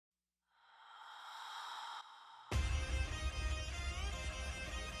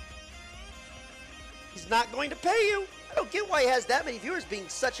He's not going to pay you. I don't get why he has that many viewers being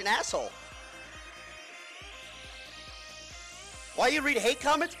such an asshole. Why you read hate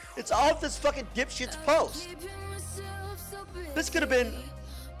comments? It's all of this fucking dipshit's post. This could have been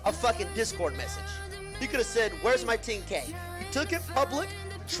a fucking Discord message. He could have said, where's my 10K? He took it public,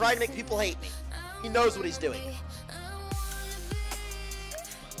 tried to make people hate me. He knows what he's doing.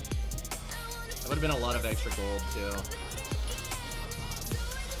 That would have been a lot of extra gold, too.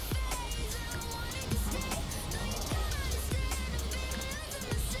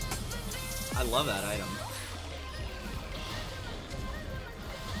 I love that item.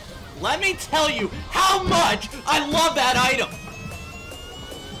 Let me tell you how much I love that item!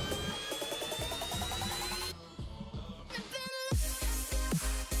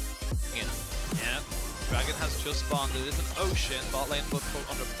 Yeah, Dragon has just spawned. It is an ocean. Bot lane will put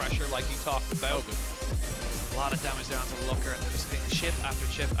under pressure like you talked about. A lot of damage there onto the Looker, and they're just getting chip after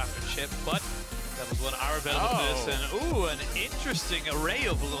chip after chip. But that was 1 hour available for this, and ooh, an interesting array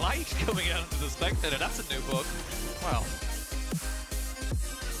of light coming out into the Spectator. That's a new book. Wow.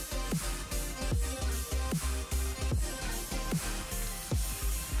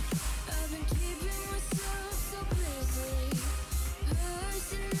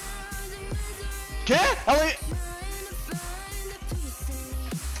 Quê?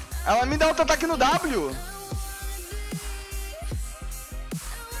 Ela me dá outro ataque no W.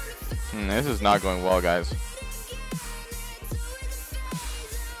 This is not going well, guys.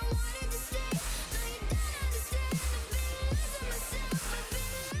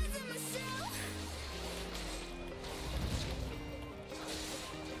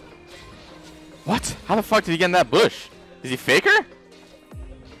 What? How the fuck did he get in that bush? Is he faker?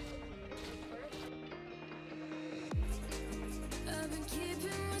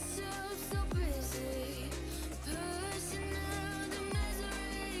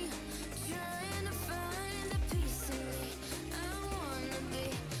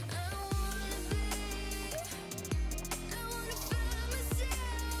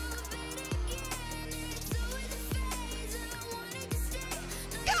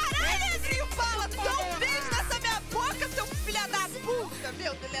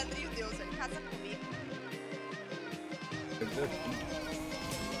 Meu, Leandrinho Deus, ele casa comigo.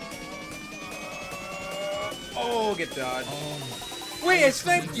 Oh, get dodged. Wait, I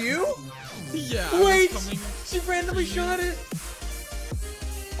sniped you? Yeah. Wait, she randomly shot it.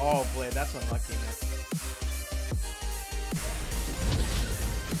 Oh, boy, that's unlucky, man.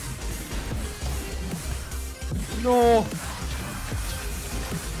 No.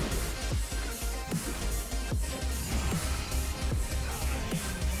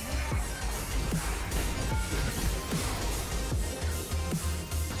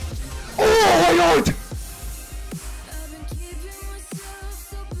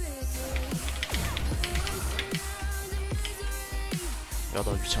 야,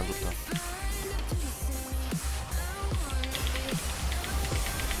 나 위치 안 좋다.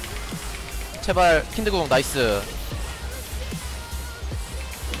 제발 킨드공 나이스.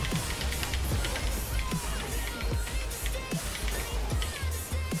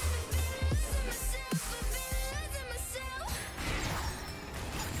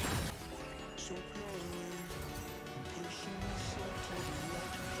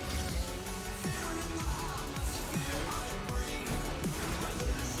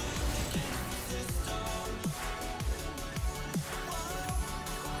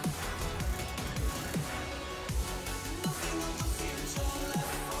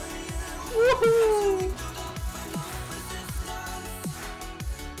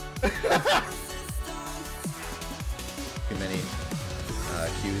 Too many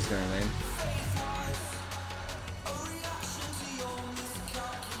Qs during lane.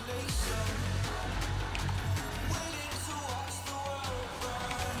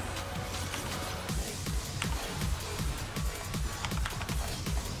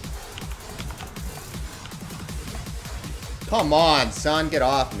 Come on, son, get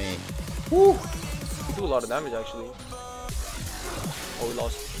off me. Woo! We do a lot of damage actually. Oh, we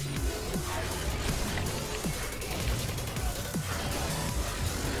lost.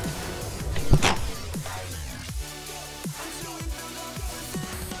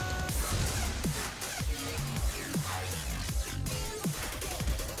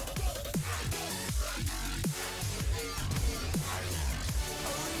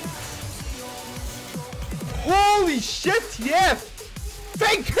 Holy shit, TF!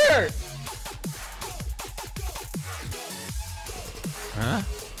 Faker! ها؟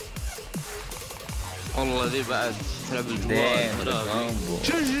 والله دي بعد تلعب الجوال.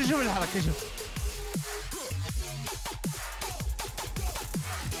 شوف الحركة شوف.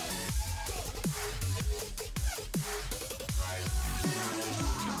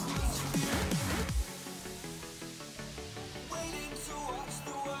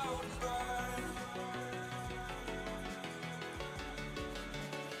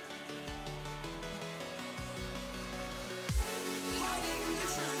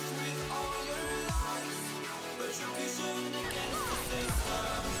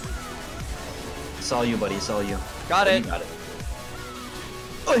 It's all you, buddy. It's all you. Got it. You got it.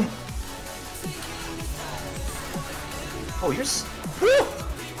 Oi. Oh, you're. Woo!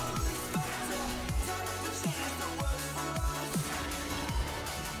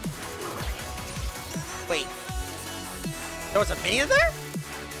 Wait. There was a minion there?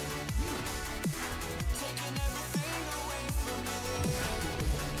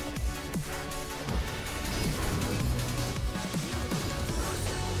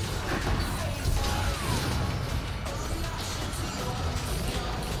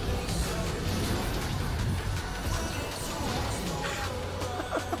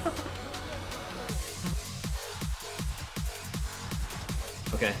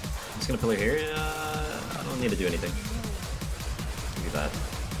 Okay, I'm just gonna pillar here. I don't need to do anything. Give me that.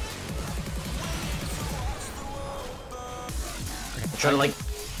 I'll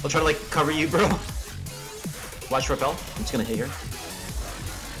try to like cover you, bro. Watch repel. I'm just gonna hit here.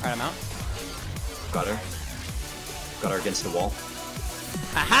 Alright, I'm out. Got her. Got her against the wall.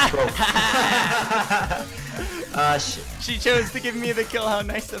 Bro. Shit. She chose to give me the kill. How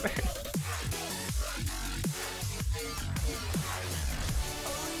nice of her.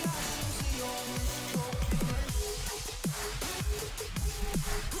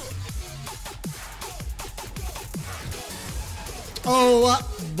 Oh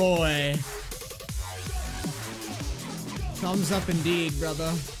boy. Thumbs up indeed,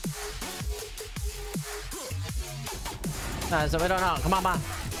 brother. Nah, so we don't know. Come on, man.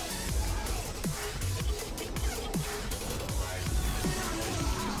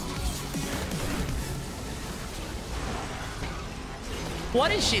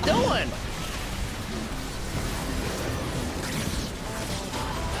 What is she doing?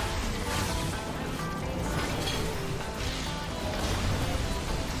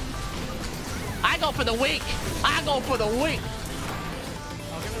 I go for the weak. I go for the weak.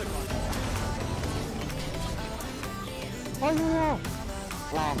 Oh no!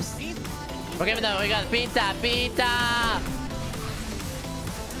 We're giving them. We got pizza, pizza. I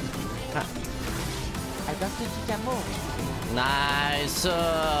got the chicamo. Nice.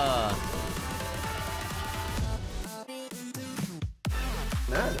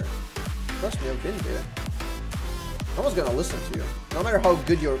 Matter. Trust me, I've been there. No one's gonna listen to you, no matter how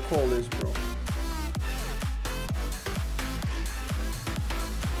good your call is, bro.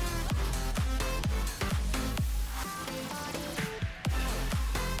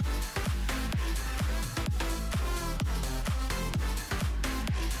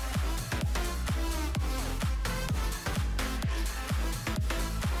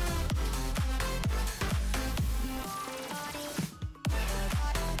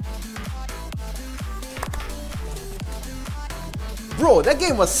 Bro, that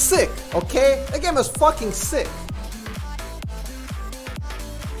game was sick, okay? That game was fucking sick.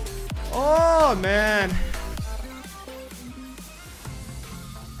 Oh, man.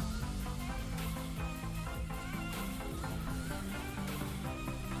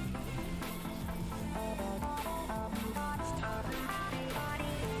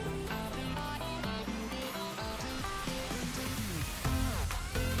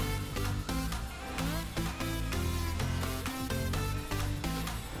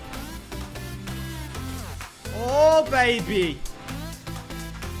 Oh, baby.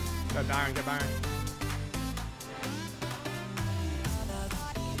 Go Baron, go Baron.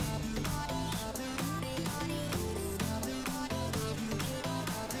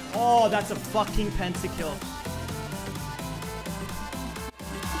 Oh, that's a fucking pentakill.